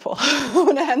haven't ended the poll. I'm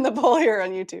going to end the poll here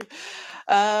on YouTube.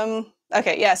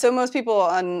 Okay, yeah. So most people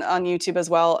on YouTube as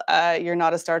well, you're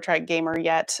not a Star Trek gamer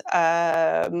yet.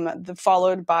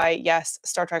 Followed by yes,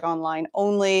 Star Trek Online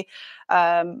only,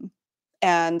 and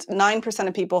 9%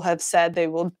 of people have said they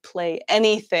will play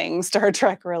anything Star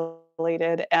Trek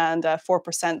related, and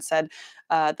 4% said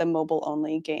the mobile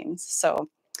only games. So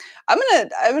I'm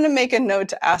gonna make a note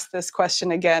to ask this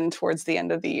question again towards the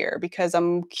end of the year because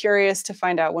I'm curious to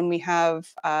find out when we have.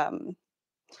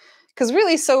 Because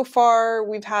really, so far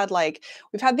we've had the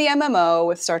MMO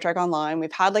with Star Trek Online.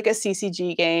 We've had like a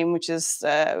CCG game, which is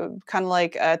kind of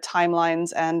like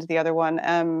Timelines, and the other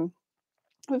one.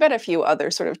 We've had a few other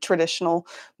sort of traditional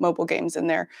mobile games in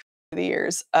there over the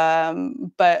years,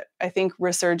 but I think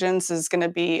Resurgence is going to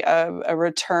be a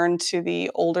return to the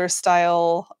older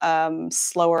style,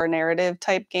 slower narrative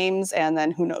type games, and then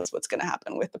who knows what's going to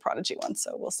happen with the Prodigy one.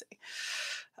 So we'll see.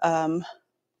 Anyway.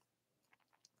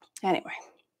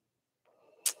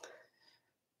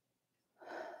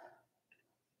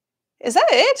 Is that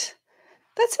it?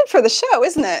 That's it for the show,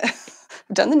 isn't it?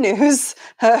 I've done the news,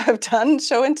 I've done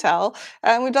show and tell,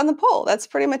 and we've done the poll. That's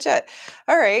pretty much it.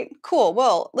 All right, cool.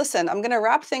 Well, listen, I'm going to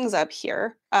wrap things up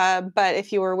here. But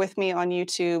if you were with me on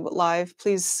YouTube live,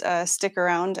 please stick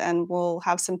around and we'll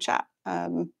have some chat.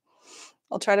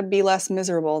 I'll try to be less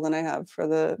miserable than I have for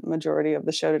the majority of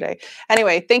the show today.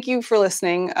 Anyway, thank you for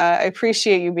listening. I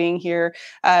appreciate you being here.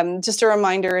 Just a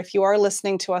reminder, if you are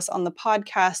listening to us on the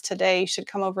podcast today, you should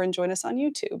come over and join us on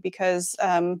YouTube because,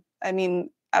 I mean,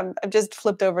 I've just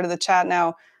flipped over to the chat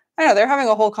now. I know they're having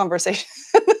a whole conversation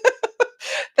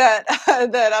that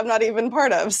that I'm not even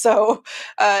part of. So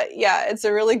yeah, it's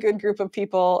a really good group of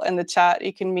people in the chat.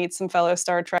 You can meet some fellow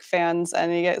Star Trek fans,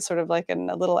 and you get sort of like a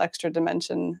little extra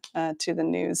dimension to the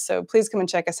news. So please come and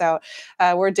check us out.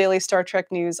 We're Daily Star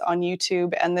Trek News on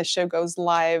YouTube, and this show goes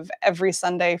live every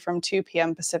Sunday from 2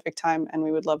 p.m. Pacific time, and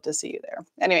we would love to see you there.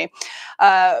 Anyway,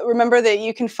 remember that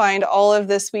you can find all of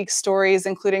this week's stories,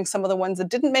 including some of the ones that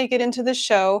didn't make it into the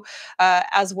show,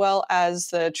 as well as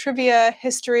the trivia,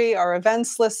 history, our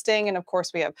events listing, and of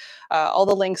course we have all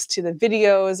the links to the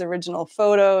videos, original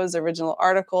photos, original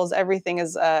articles. Everything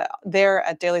is there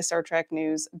at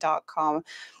dailystartreknews.com.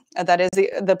 That is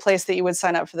the place that you would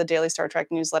sign up for the Daily Star Trek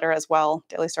newsletter as well,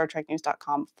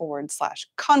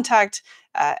 dailystartreknews.com/contact,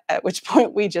 at which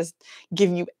point we just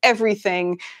give you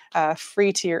everything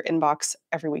free to your inbox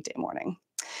every weekday morning.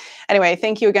 Anyway,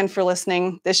 thank you again for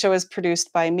listening. This show is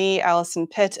produced by me, Alison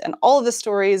Pitt, and all of the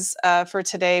stories for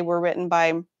today were written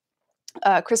by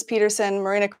Chris Peterson,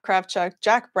 Marina Kravchuk,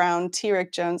 Jack Brown, T.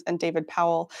 Rick Jones, and David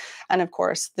Powell. And of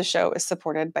course, the show is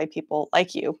supported by people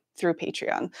like you through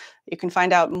Patreon. You can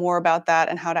find out more about that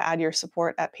and how to add your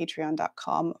support at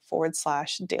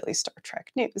patreon.com/Daily Star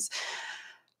Trek News.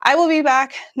 I will be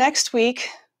back next week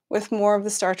with more of the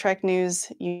Star Trek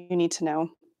news you need to know.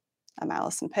 I'm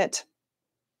Alison Pitt.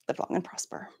 Live long and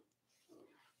prosper.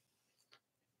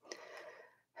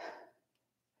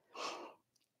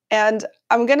 And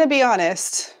I'm going to be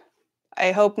honest,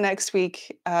 I hope next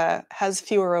week has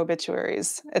fewer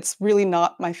obituaries. It's really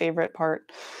not my favorite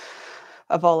part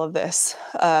of all of this.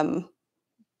 But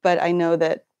I know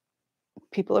that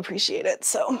people appreciate it.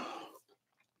 So,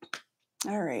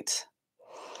 all right.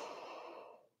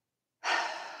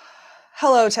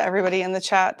 Hello to everybody in the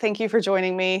chat. Thank you for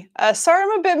joining me. Sorry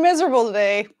I'm a bit miserable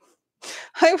today.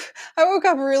 I woke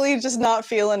up really just not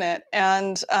feeling it.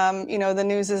 And, you know, the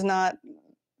news is not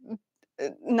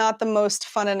the most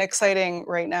fun and exciting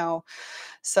right now.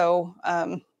 So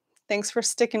thanks for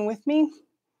sticking with me.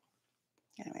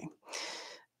 Anyway,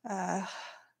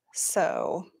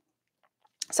 so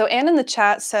Anne in the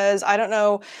chat says, I don't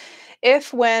know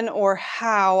if, when, or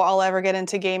how I'll ever get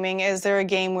into gaming. Is there a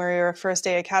game where you're a first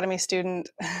day Academy student?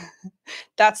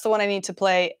 That's the one I need to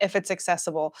play if it's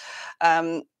accessible.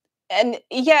 And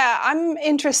yeah, I'm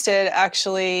interested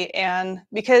actually, Anne,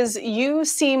 because you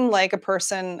seem like a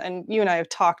person, and you and I have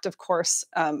talked, of course,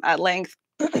 at length.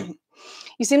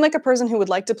 You seem like a person who would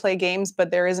like to play games, but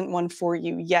there isn't one for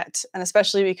you yet. And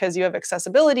especially because you have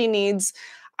accessibility needs,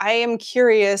 I am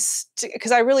curious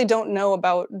because I really don't know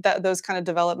about those kind of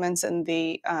developments in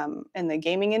the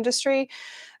gaming industry.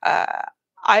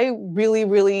 I really,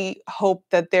 really hope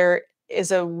that there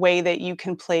is a way that you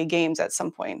can play games at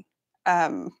some point.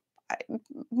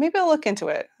 Maybe I'll look into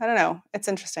it. I don't know. It's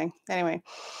interesting. Anyway.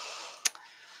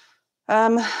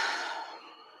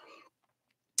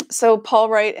 So Paul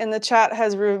Wright in the chat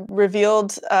has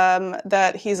revealed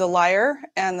that he's a liar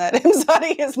and that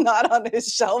Imzadi is not on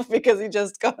his shelf because he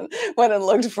just went and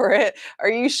looked for it. Are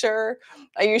you sure?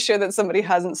 Are you sure that somebody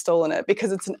hasn't stolen it?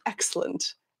 Because it's an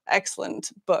excellent,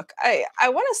 excellent book. I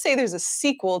want to say there's a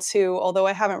sequel too, although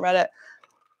I haven't read it.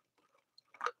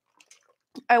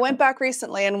 I went back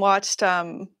recently and watched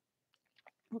Encounter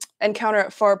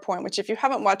at Farpoint, which if you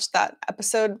haven't watched that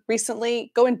episode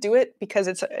recently, go and do it because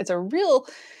it's a real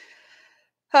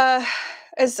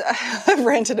as I've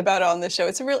ranted about it on this show,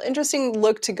 it's a real interesting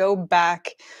look to go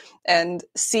back and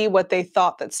see what they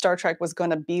thought that Star Trek was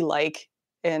going to be like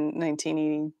in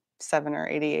 1987 or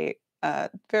 88.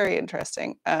 Very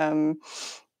interesting.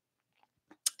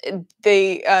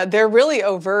 They're really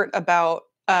overt about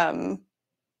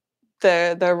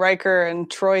the Riker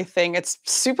and Troy thing. It's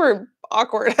super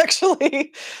awkward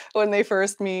actually when they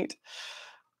first meet.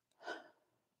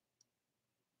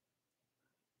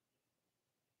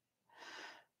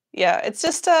 Yeah, it's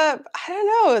just I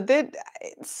don't know.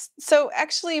 So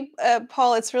actually,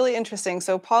 Paul, it's really interesting.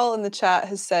 So Paul in the chat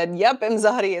has said, "Yep,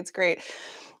 Imzadi, it's great."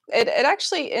 It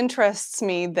actually interests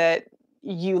me that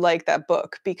you like that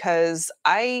book because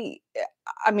I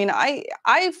mean I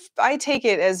take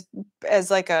it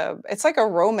as like it's like a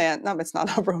romance. No, it's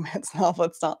not a romance novel.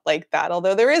 It's not like that.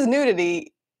 Although there is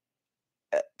nudity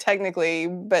technically,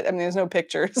 but I mean there's no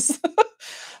pictures.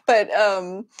 But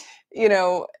you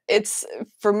know, it's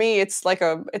for me it's like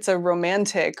it's a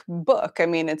romantic book. I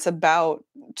mean it's about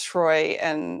Troy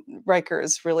and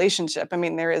Riker's relationship. I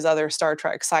mean there is other Star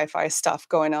Trek sci-fi stuff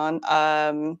going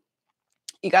on.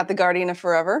 You got the Guardian of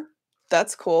Forever,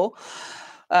 that's cool.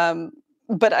 um,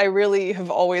 but I really have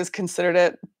always considered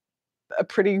it a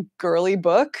pretty girly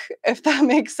book, if that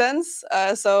makes sense.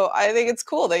 So I think it's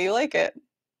cool that you like it.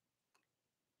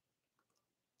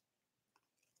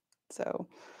 So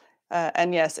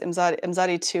and yes,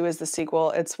 Imzadi 2 is the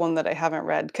sequel. It's one that I haven't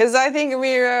read because I think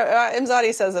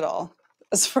Imzadi says it all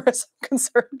as far as I'm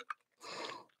concerned.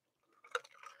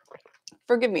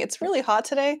 Forgive me, it's really hot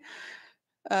today.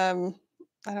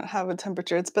 I don't have a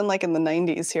temperature. It's been like in the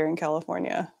 90s here in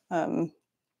California.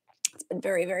 It's been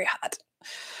very, very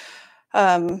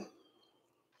hot.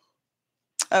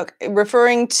 Okay,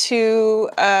 referring to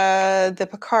the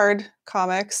Picard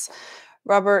comics,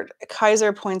 Robert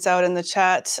Kaiser points out in the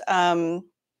chat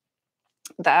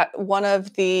that one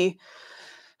of the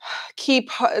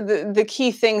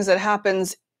key things that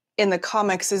happens in the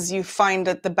comics is you find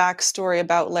that the backstory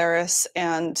about Laris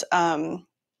and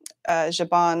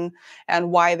Jaban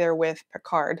and why they're with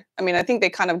Picard. I mean, I think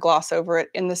they kind of gloss over it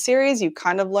in the series. You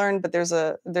kind of learn, but there's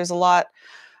a lot.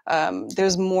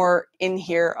 There's more in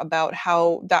here about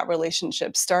how that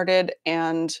relationship started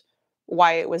and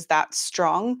why it was that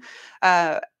strong.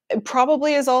 It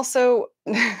probably is also.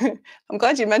 I'm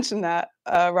glad you mentioned that,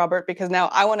 Robert, because now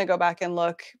I want to go back and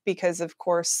look because, of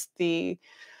course, the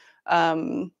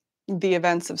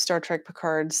events of Star Trek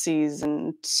Picard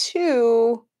season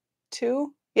two.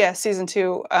 Yeah, season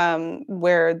 2,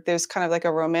 where there's kind of like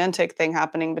a romantic thing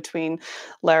happening between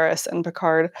Laris and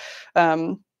Picard.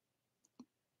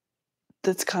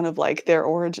 That's kind of like their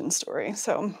origin story.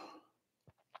 So,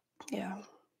 yeah.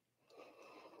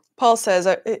 Paul says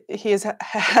he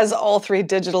has all 3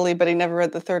 digitally, but he never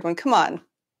read the 3rd one. Come on.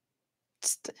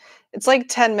 It's like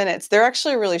 10 minutes. They're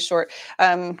actually really short.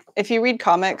 If you read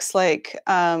comics, like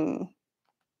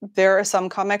there are some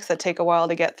comics that take a while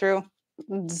to get through.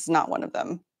 It's not one of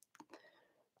them.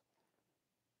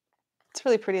 It's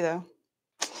really pretty though.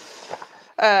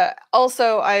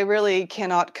 Also, I really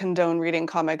cannot condone reading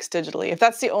comics digitally. If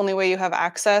that's the only way you have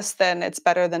access, then it's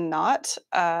better than not.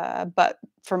 But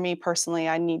for me personally,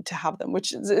 I need to have them,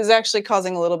 which is actually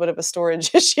causing a little bit of a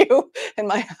storage issue in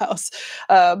my house.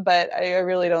 But I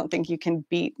really don't think you can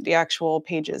beat the actual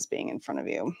pages being in front of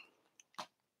you.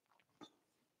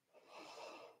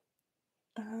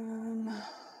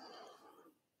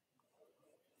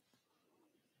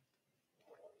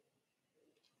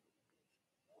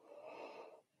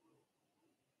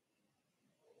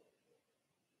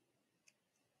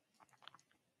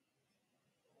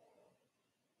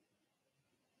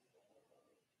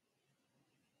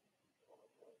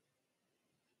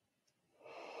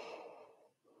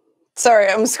 Sorry,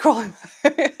 I'm scrolling.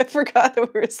 I forgot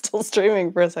that we were still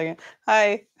streaming for a second.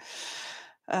 Hi.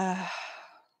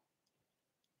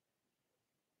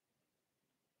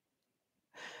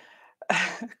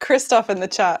 Christoph in the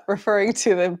chat referring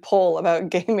to the poll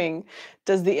about gaming.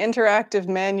 Does the interactive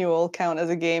manual count as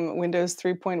a game? Windows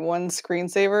 3.1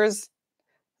 screensavers?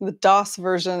 The DOS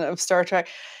version of Star Trek?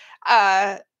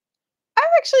 I'm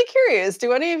actually curious.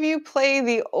 Do any of you play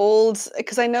the old?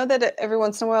 Because I know that every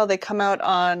once in a while they come out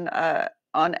on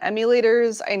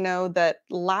emulators. I know that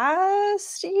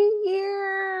last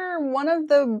year one of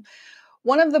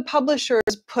the publishers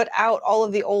put out all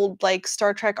of the old like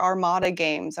Star Trek Armada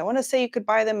games. I want to say you could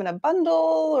buy them in a bundle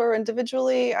or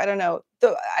individually. I don't know.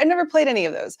 I never played any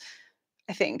of those,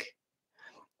 I think.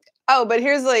 Oh, but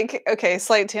here's like, okay,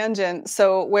 slight tangent.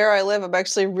 So where I live, I'm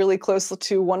actually really close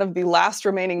to one of the last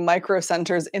remaining micro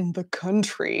centers in the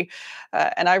country.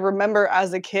 And I remember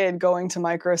as a kid going to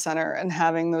micro center and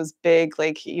having those big,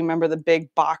 like, you remember the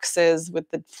big boxes with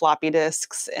the floppy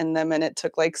disks in them, and it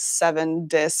took like 7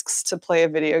 disks to play a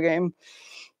video game.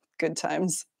 Good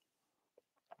times.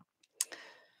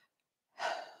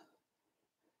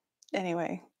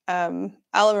 Anyway,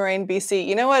 Alan BC.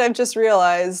 You know what? I've just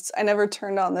realized I never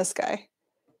turned on this guy.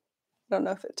 I don't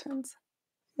know if it turns.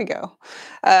 We go.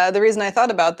 The reason I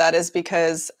thought about that is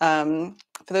because for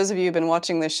those of you who've been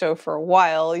watching this show for a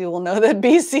while, you will know that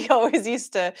BC always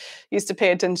used to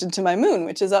pay attention to my moon,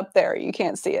 which is up there. You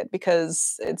can't see it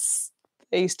because it's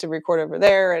I used to record over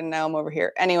there, and now I'm over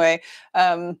here. Anyway,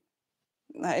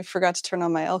 I forgot to turn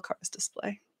on my LCARS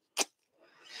display.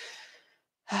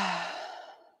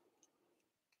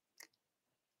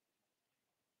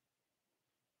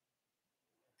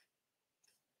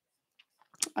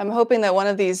 I'm hoping that one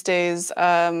of these days,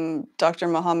 Dr.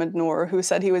 Mohammed Noor, who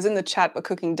said he was in the chat but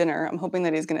cooking dinner, I'm hoping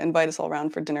that he's going to invite us all around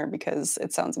for dinner because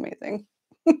it sounds amazing.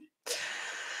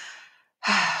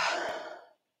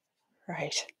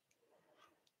 Right.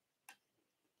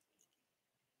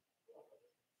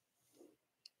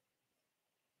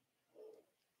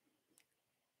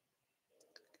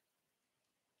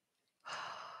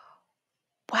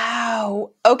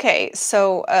 Wow. Okay.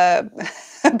 So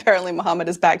apparently Mohammed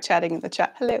is back chatting in the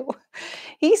chat. Hello.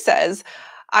 He says,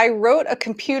 I wrote a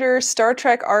computer Star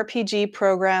Trek RPG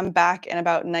program back in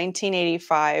about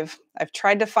 1985. I've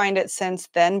tried to find it since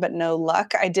then, but no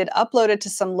luck. I did upload it to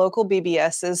some local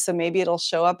BBSs, so maybe it'll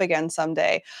show up again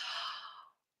someday.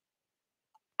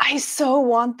 I so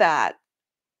want that.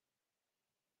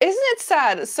 Isn't it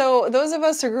sad? So those of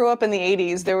us who grew up in the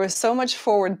 80s, there was so much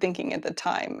forward thinking at the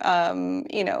time.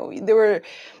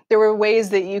 There were ways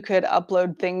that you could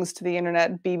upload things to the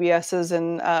internet, BBSs,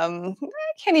 and I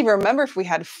can't even remember if we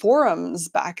had forums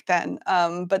back then.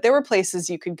 But there were places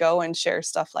you could go and share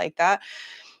stuff like that.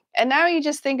 And now you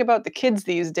just think about the kids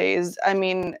these days. I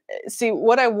mean, see,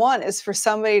 what I want is for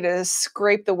somebody to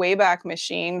scrape the Wayback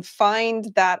Machine,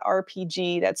 find that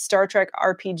RPG, that Star Trek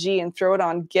RPG, and throw it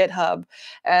on GitHub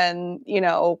and,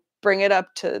 bring it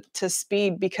up to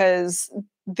speed because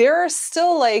there are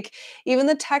still like even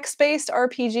the text-based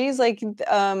RPGs like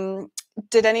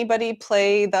did anybody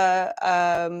play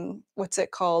the what's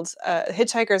it called?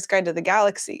 Hitchhiker's Guide to the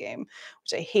Galaxy game,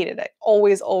 which I hated. I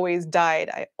always died.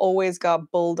 I always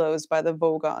got bulldozed by the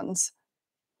Vogons.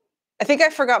 I think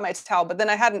I forgot my towel, but then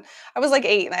I was like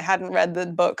 8 and I hadn't read the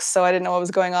books, so I didn't know what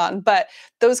was going on. But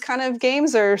those kind of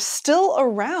games are still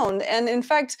around. And in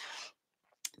fact,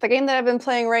 the game that I've been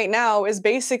playing right now is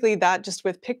basically that, just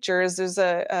with pictures. There's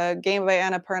a game by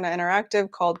Annapurna Interactive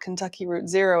called Kentucky Route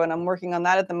Zero, and I'm working on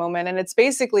that at the moment. And it's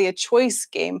basically a choice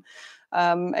game.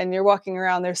 And you're walking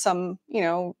around. There's some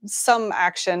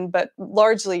action, but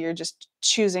largely you're just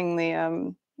choosing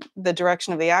the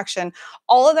direction of the action.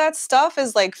 All of that stuff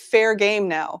is like fair game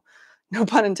now, no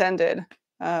pun intended.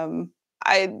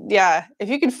 Yeah, if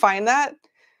you could find that,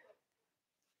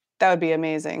 that would be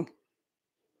amazing.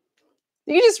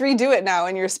 You can just redo it now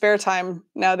in your spare time,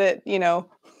 now that, your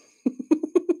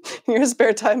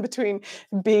spare time between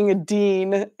being a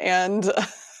dean and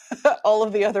all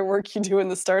of the other work you do in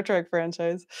the Star Trek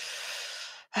franchise.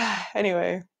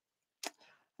 Anyway,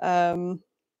 um,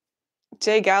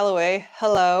 Jay Galloway,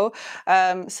 hello,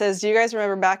 says, do you guys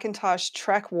remember Macintosh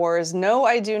Trek Wars? No,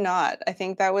 I do not. I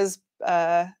think that was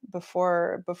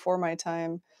before my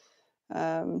time.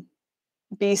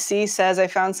 BC says, I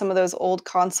found some of those old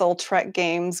console Trek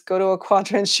games. Go to a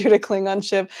quadrant, shoot a Klingon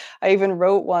ship. I even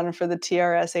wrote one for the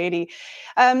TRS-80.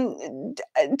 Does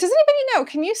anybody know,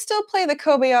 can you still play the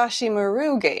Kobayashi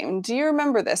Maru game? Do you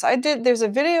remember this? I did. There's a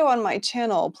video on my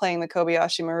channel playing the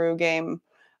Kobayashi Maru game.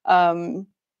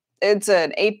 It's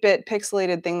an 8-bit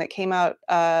pixelated thing that came out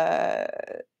a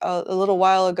little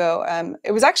while ago.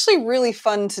 It was actually really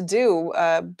fun to do,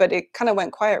 but it kind of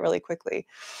went quiet really quickly.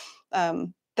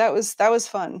 That was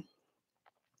fun.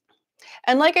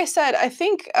 And like I said, I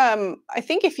think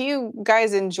if you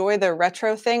guys enjoy the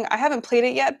retro thing, I haven't played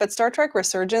it yet, but Star Trek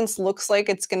Resurgence looks like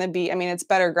it's going to be. I mean, it's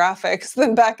better graphics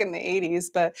than back in the 80s,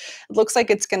 but it looks like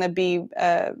it's going to be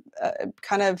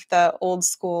kind of the old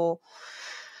school,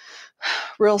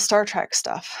 real Star Trek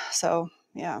stuff. So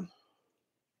yeah.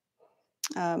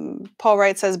 Paul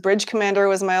Wright says Bridge Commander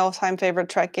was my all-time favorite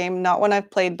Trek game. Not one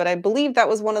I've played, but I believe that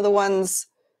was one of the ones.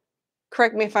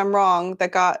 Correct me if I'm wrong,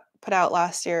 that got put out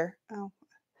last year. Oh,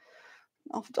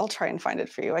 I'll try and find it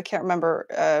for you. I can't remember.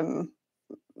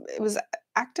 It was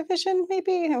Activision,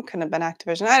 maybe? It couldn't have been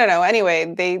Activision. I don't know.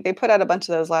 Anyway, they put out a bunch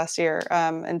of those last year,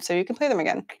 and so you can play them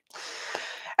again.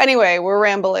 Anyway, we're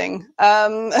rambling.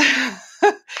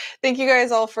 Thank you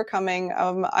guys all for coming.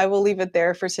 I will leave it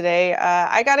there for today.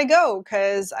 I gotta go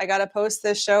because I gotta post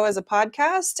this show as a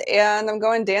podcast, and I'm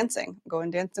going dancing. I'm going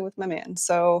dancing with my man.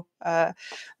 So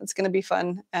it's gonna be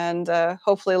fun, and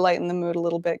hopefully lighten the mood a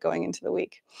little bit going into the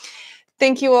week.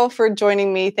 Thank you all for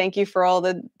joining me. Thank you for all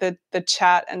the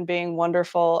chat and being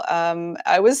wonderful.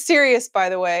 I was serious, by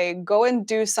the way. Go and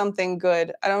do something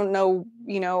good. I don't know,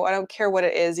 I don't care what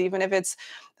it is, even if it's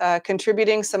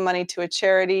contributing some money to a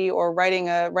charity or writing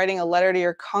a letter to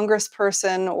your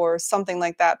congressperson or something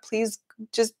like that. Please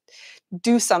just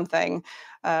do something.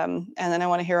 And then I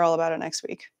want to hear all about it next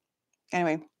week.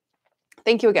 Anyway,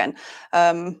 thank you again.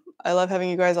 I love having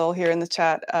you guys all here in the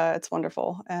chat. It's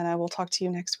wonderful. And I will talk to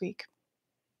you next week.